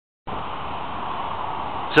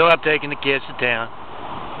So I'm taking the kids to town.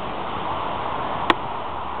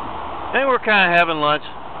 And we're kind of having lunch.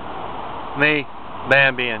 Me,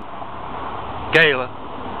 Bambi, and Kayla.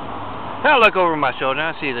 And I look over my shoulder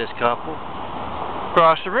and I see this couple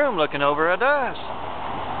across the room looking over at us.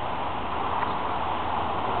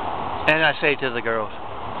 And I say to the girls,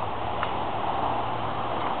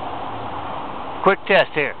 quick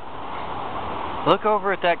test here. Look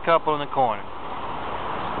over at that couple in the corner.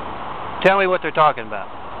 Tell me what they're talking about.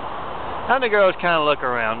 And the girls kind of look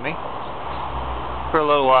around me for a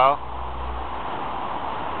little while.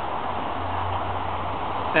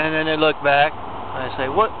 And then they look back. And I say,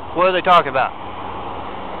 what are they talking about?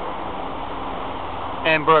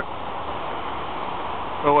 And Brooke,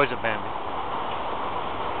 or was it Bambi?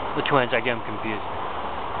 The twins, I get them confused.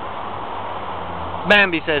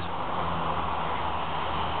 Bambi says,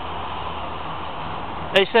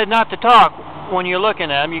 they said not to talk when you're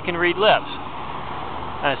looking at them, you can read lips.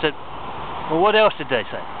 And I said, well, what else did they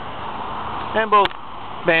say? And both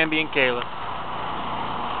Bambi and Kayla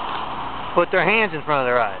put their hands in front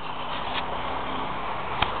of their eyes.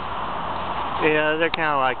 Yeah, they're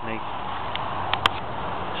kind of like me.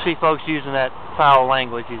 See folks using that foul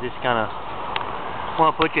language, you just kind of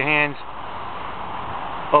want to put your hands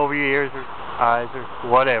over your ears or eyes or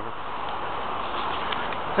whatever.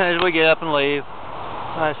 And as we get up and leave,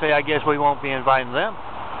 I say, I guess we won't be inviting them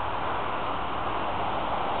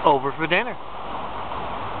over for dinner.